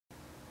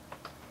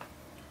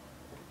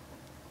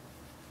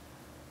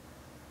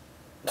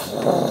Hey,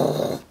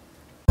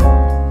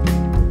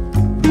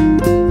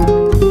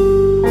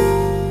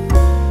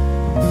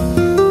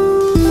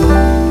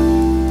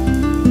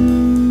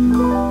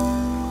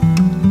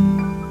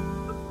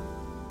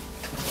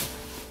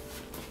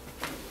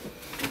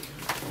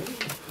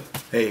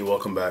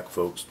 welcome back,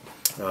 folks.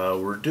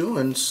 We're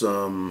doing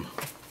some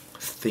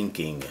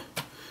thinking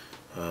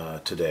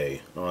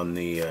today on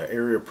the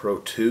ARIA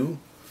Pro II.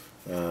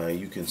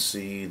 You can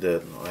see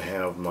that I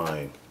have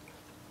my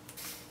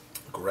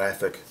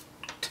graphic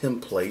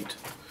template.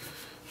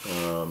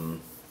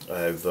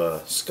 I've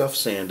scuff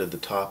sanded the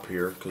top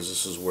here because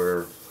this is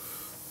where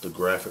the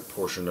graphic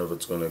portion of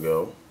it's going to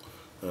go.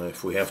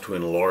 If we have to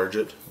enlarge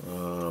it,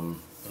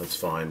 that's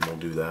fine, we'll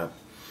do that.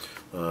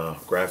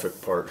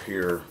 Graphic part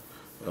here,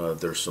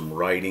 there's some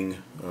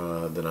writing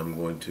that I'm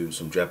going to,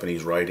 some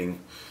Japanese writing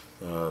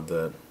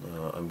that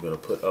I'm going to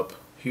put up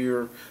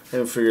here. I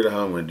haven't figured out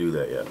how I'm going to do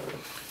that yet,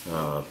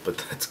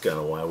 but that's kind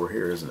of why we're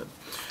here, isn't it?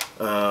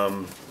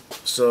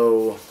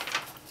 So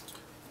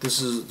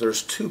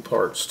there's two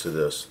parts to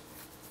this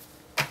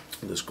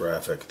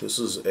graphic. This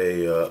is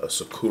a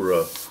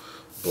sakura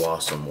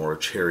blossom or a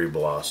cherry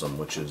blossom,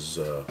 which is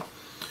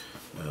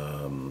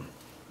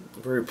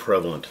very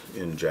prevalent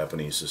in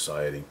Japanese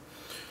society.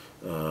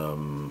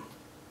 And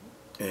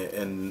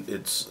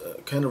it's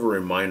kind of a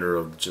reminder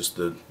of just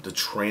the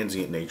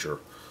transient nature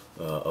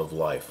of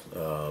life.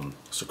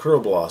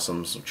 Sakura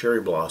blossoms,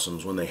 cherry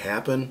blossoms, when they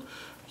happen,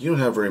 you don't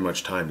have very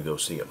much time to go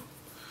see them.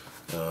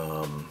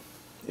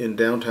 In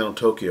downtown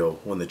Tokyo,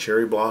 when the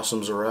cherry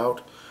blossoms are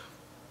out,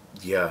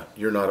 yeah,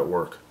 you're not at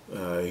work.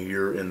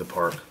 You're in the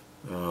park.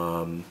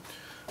 And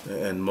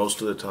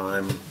most of the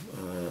time,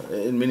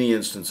 in many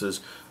instances,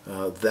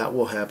 that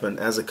will happen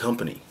as a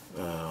company.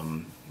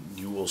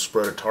 You will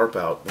spread a tarp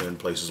out in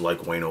places like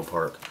Ueno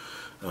Park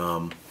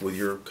with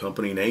your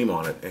company name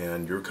on it,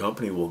 and your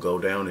company will go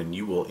down and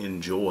you will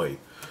enjoy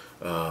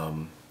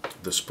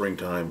the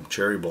springtime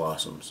cherry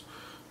blossoms.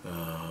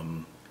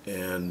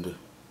 And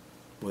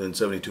within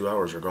 72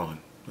 hours are gone.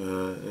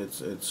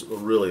 It's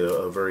really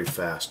a very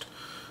fast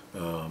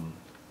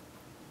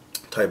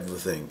type of a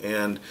thing.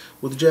 And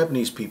with the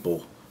Japanese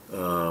people,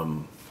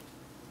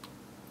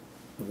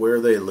 where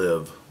they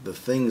live, the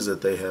things that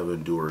they have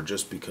endured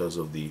just because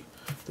of the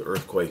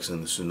earthquakes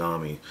and the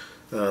tsunami,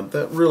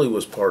 that really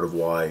was part of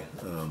why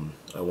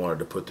I wanted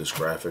to put this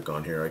graphic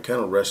on here. I kind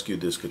of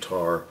rescued this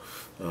guitar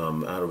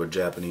out of a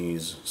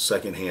Japanese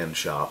secondhand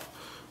shop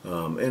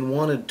and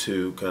wanted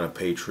to kind of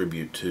pay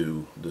tribute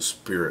to the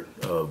spirit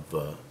of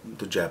the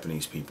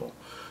Japanese people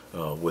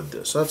with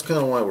this. So that's kind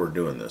of why we're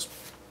doing this.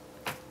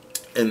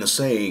 And the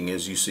saying,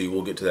 as you see,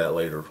 we'll get to that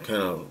later,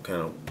 kind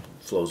of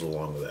flows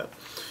along with that.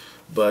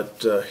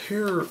 But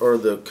here are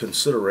the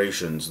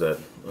considerations that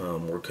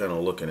we're kind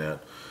of looking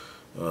at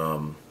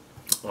on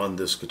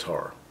this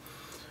guitar.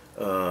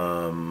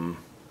 It's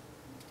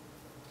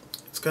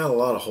got a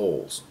lot of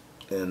holes,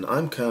 and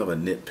I'm kind of a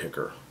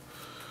nitpicker.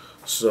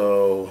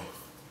 So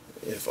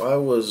if I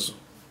was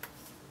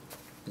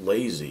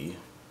lazy,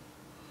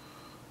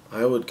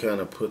 I would kind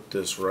of put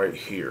this right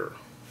here,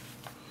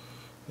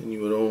 and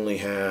you would only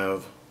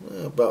have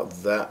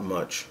about that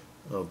much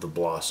of the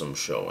blossom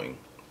showing.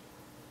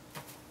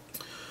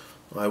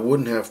 I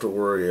wouldn't have to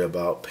worry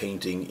about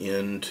painting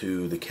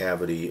into the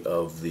cavity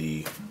of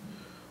the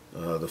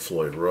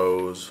Floyd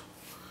Rose.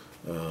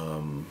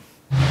 Yeah,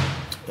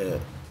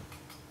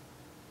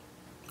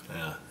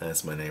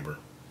 that's my neighbor.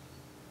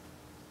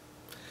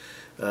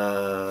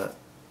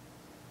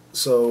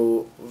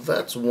 So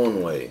that's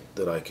one way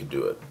that I could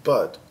do it,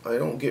 but I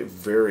don't get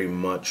very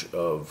much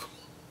of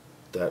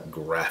that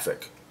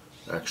graphic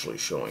actually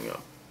showing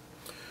up.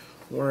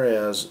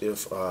 Whereas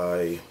if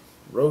I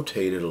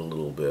rotate it a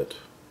little bit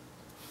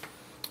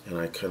and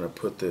I kind of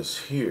put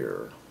this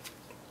here,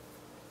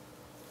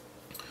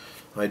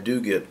 I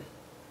do get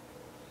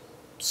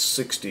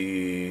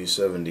 60,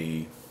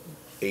 70,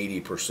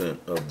 80%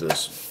 of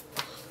this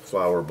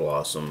flower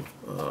blossom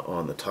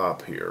on the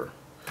top here.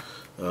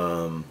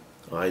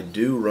 I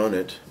do run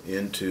it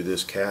into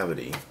this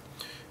cavity,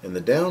 and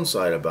the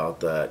downside about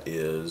that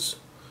is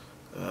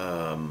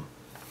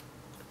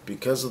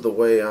because of the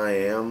way I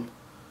am,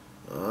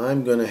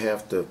 I'm going to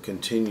have to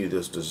continue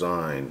this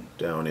design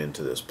down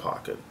into this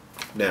pocket.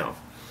 Now,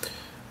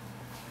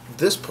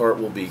 this part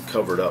will be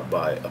covered up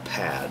by a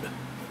pad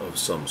of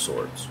some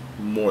sorts,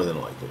 more than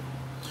likely.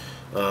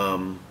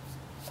 But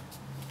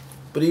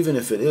even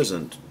if it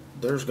isn't,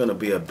 there's going to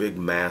be a big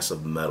mass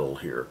of metal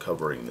here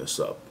covering this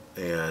up,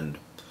 and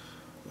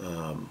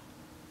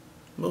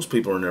most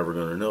people are never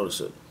going to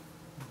notice it,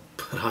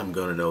 but I'm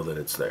going to know that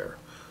it's there,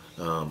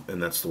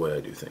 and that's the way I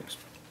do things.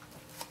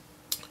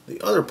 The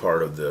other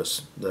part of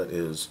this that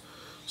is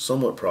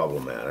somewhat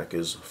problematic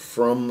is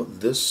from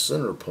this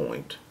center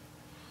point,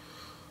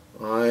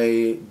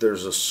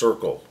 there's a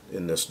circle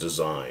in this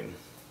design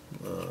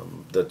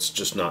that's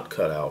just not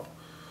cut out,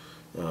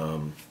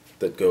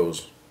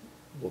 that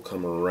will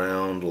come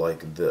around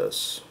like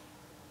this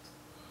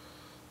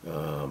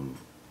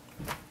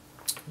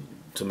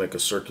to make a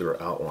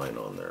circular outline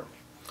on there.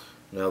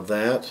 Now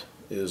that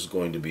is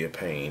going to be a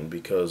pain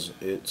because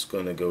it's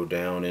going to go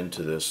down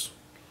into this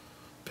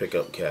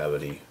pickup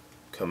cavity,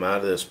 come out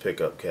of this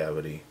pickup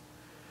cavity,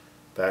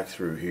 back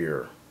through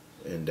here,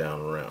 and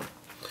down around.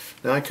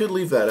 Now I could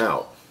leave that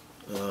out,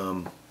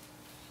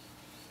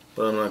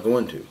 but I'm not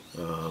going to,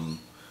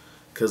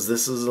 because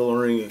this is a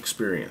learning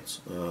experience,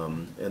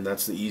 and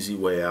that's the easy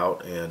way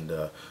out, and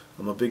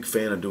I'm a big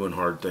fan of doing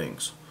hard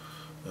things.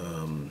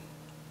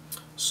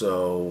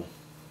 So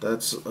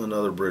that's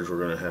another bridge we're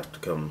going to have to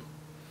come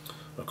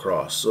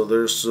across. So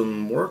there's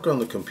some work on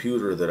the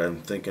computer that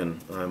I'm thinking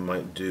I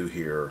might do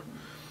here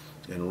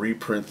and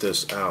reprint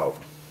this out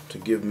to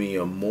give me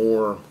a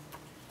more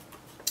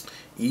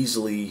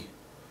easily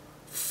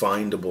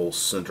findable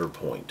center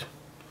point.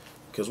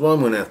 Because what I'm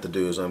going to have to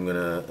do is we're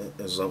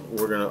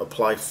going to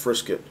apply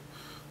frisket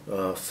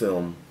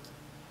film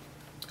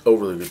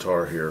over the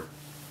guitar here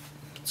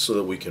so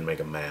that we can make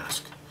a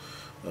mask.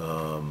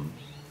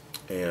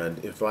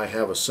 And if I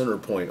have a center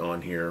point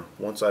on here,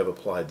 once I've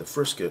applied the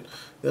frisket,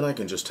 then I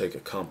can just take a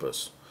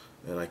compass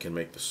and I can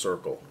make the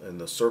circle, and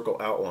the circle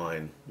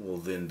outline will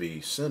then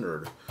be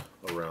centered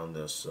around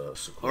this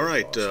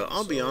Alright,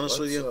 I'll be honest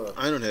with you,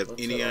 I don't have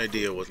any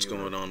idea what's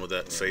going on with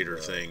that fader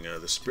thing.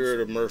 The spirit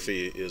of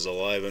Murphy is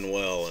alive and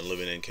well and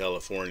living in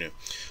California.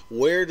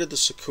 Where did the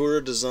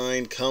Sakura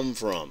design come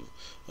from?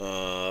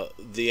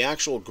 The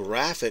actual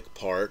graphic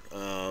part,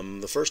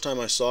 the first time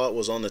I saw it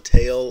was on the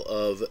tail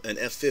of an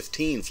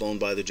F-15 flown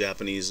by the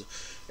Japanese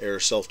Air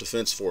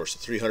Self-Defense Force,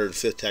 the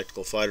 305th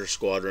Tactical Fighter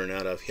Squadron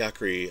out of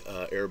Hyakuri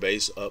Air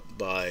Base up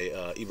by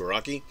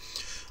Ibaraki.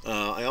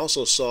 I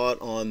also saw it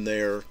on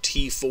their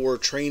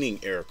T-4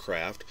 training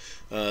aircraft.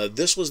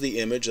 This was the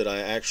image that I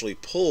actually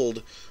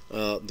pulled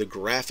the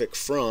graphic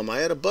from. I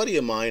had a buddy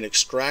of mine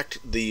extract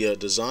the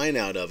design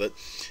out of it.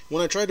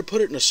 When I tried to put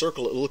it in a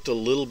circle, it looked a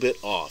little bit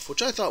off,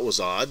 which I thought was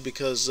odd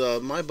because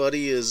my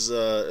buddy is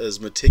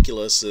as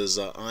meticulous as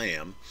I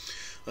am.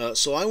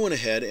 So I went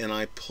ahead and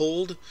I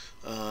pulled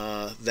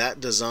that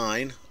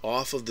design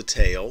off of the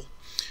tail.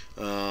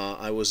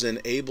 I was then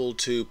able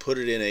to put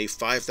it in a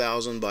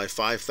 5000 by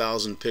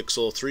 5000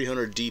 pixel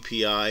 300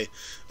 dpi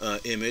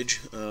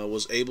image.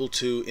 Was able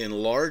to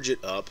enlarge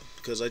it up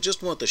because I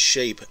just want the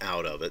shape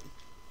out of it.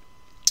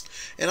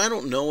 And I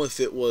don't know if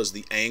it was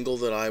the angle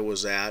that I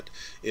was at,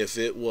 if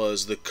it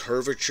was the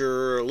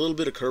curvature, a little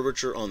bit of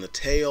curvature on the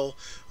tail.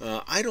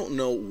 I don't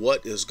know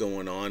what is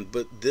going on,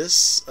 but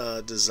this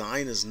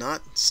design is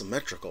not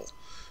symmetrical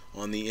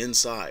on the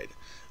inside.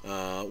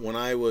 When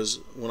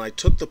I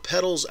took the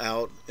pedals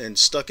out and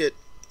stuck it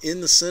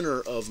in the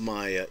center of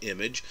my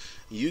image,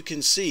 you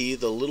can see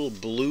the little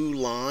blue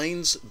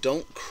lines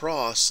don't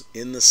cross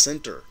in the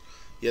center,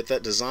 yet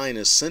that design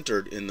is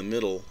centered in the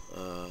middle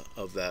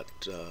of that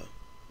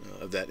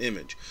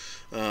image.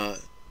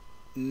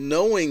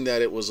 Knowing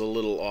that it was a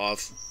little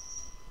off,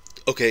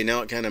 okay,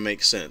 now it kind of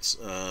makes sense,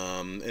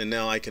 and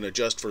now I can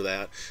adjust for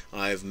that.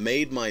 I've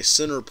made my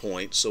center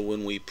point, so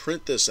when we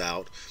print this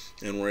out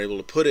and we're able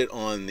to put it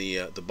on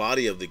the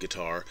body of the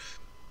guitar,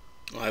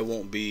 I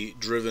won't be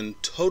driven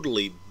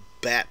totally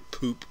bat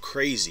poop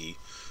crazy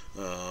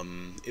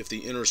if the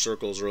inner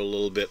circles are a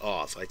little bit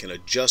off. I can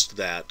adjust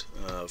that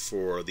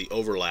for the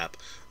overlap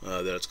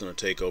that it's going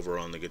to take over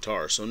on the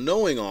guitar. So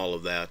knowing all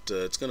of that,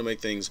 it's going to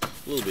make things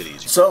a little bit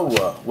easier.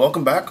 So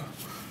welcome back.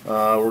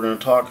 We're going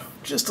to talk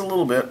just a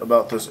little bit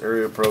about this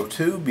ARIA Pro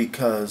II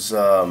because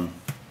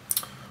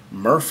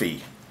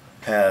Murphy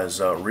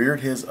has reared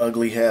his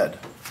ugly head.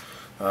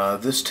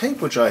 This tape,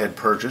 which I had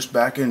purchased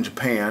back in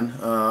Japan,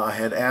 I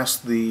had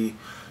asked the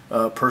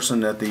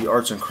person at the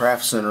Arts and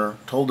Crafts Center,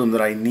 told them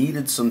that I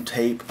needed some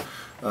tape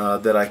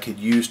that I could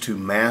use to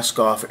mask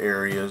off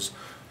areas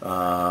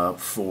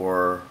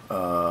for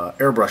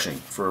airbrushing,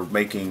 for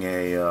making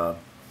a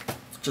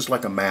just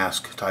like a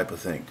mask type of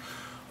thing.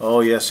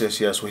 Oh yes,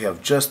 yes, yes, we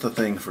have just the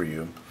thing for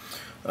you.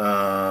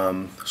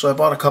 So I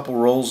bought a couple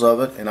rolls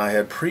of it, and I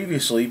had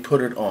previously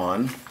put it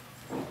on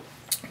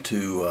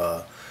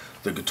to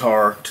the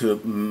guitar to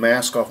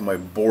mask off my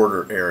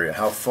border area,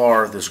 how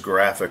far this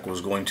graphic was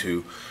going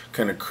to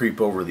kind of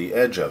creep over the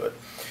edge of it.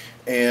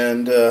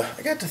 And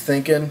I got to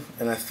thinking,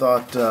 and I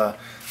thought that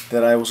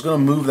I was going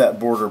to move that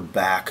border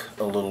back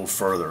a little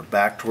further,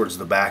 back towards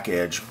the back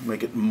edge,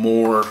 make it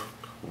more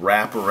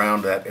wrap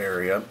around that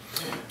area.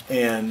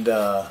 And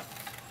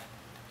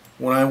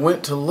when I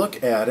went to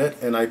look at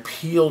it and I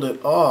peeled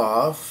it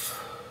off,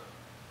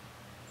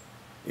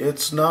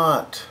 it's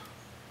not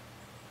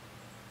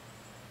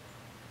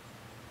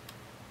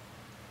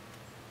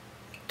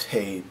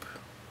tape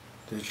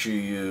that you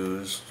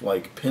use,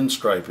 like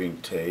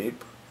pinstriping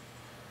tape.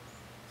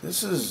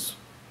 This is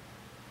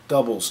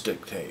double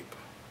stick tape,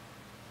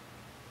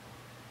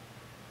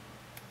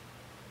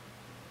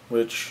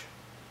 which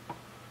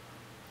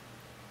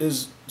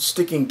is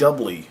sticking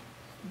doubly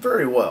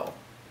very well,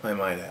 I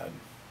might add.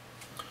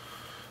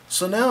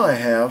 So now I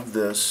have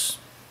this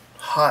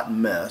hot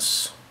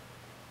mess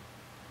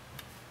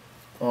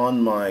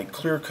on my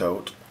clear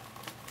coat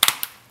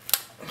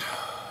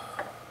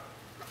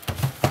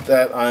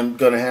that I'm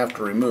going to have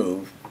to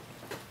remove.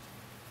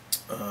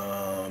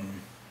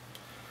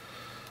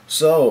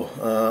 So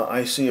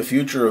I see a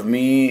future of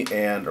me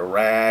and a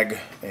rag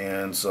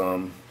and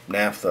some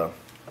naphtha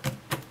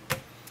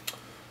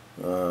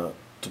to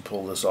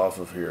pull this off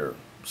of here.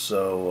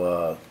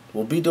 So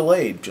we'll be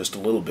delayed just a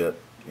little bit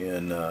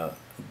in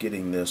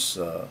getting this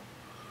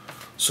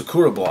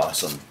sakura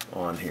blossom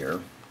on here,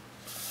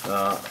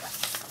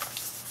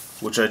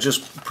 which I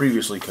just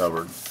previously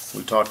covered.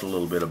 We talked a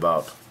little bit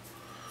about.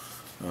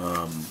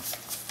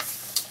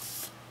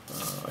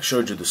 I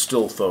showed you the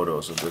still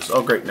photos of this.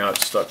 Oh great, now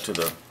it's stuck to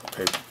the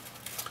paper.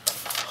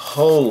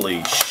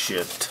 Holy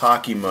shit,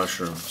 taki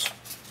mushrooms.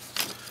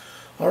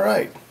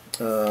 Alright,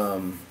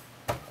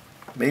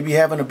 maybe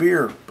having a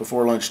beer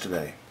before lunch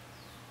today.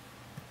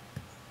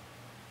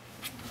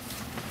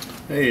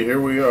 Hey,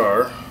 here we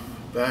are,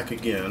 back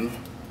again,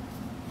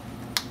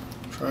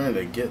 trying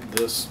to get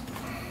this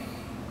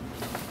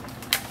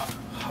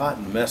hot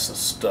mess of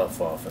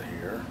stuff off of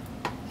here.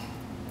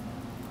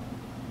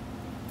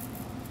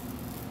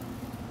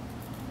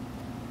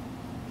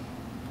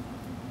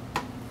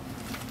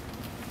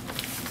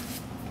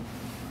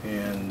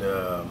 And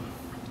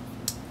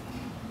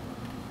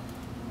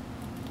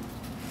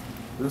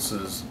this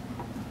is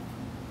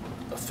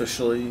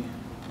officially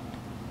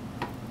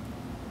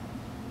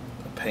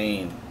a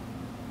pain.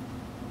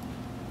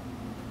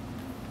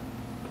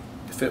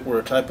 If it were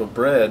a type of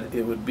bread,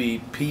 it would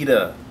be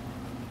pita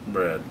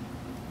bread,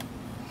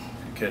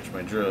 if you catch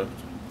my drift.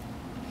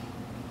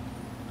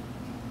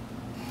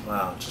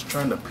 Wow, just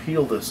trying to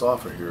peel this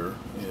off of here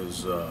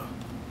is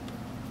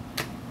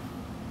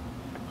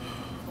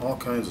all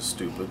kinds of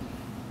stupid.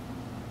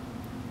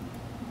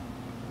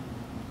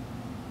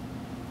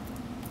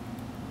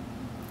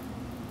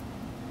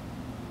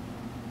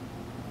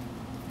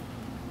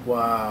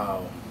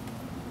 Wow.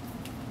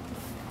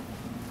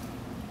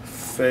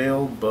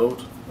 Failed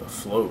boat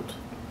afloat.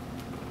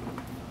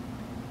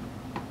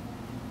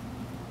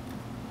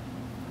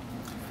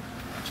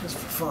 Just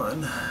for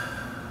fun.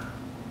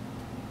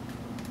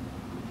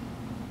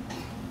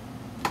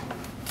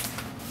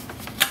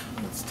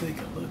 Let's take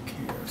a look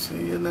here.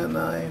 See, isn't that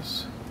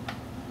nice?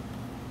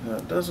 Now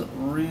it doesn't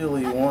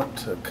really want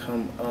to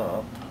come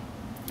up.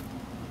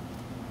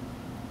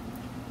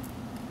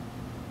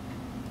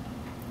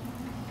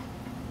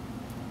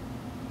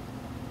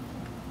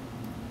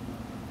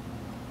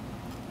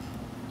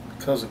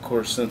 Because of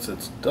course, since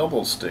it's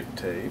double stick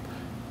tape.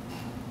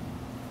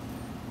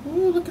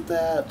 Ooh, look at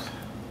that.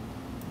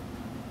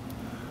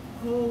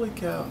 Holy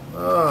cow.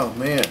 Oh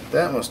man,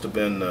 that must have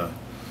been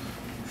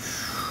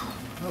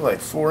like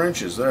 4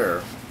 inches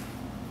there.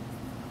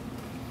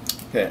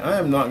 Okay, I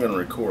am not going to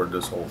record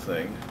this whole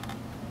thing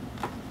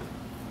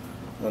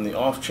on the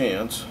off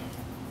chance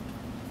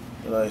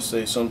that I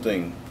say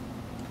something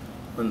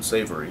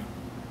unsavory,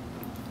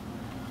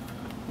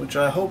 which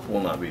I hope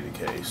will not be the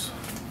case.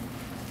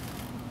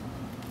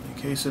 In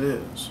case it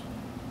is,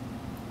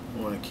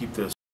 I want to keep this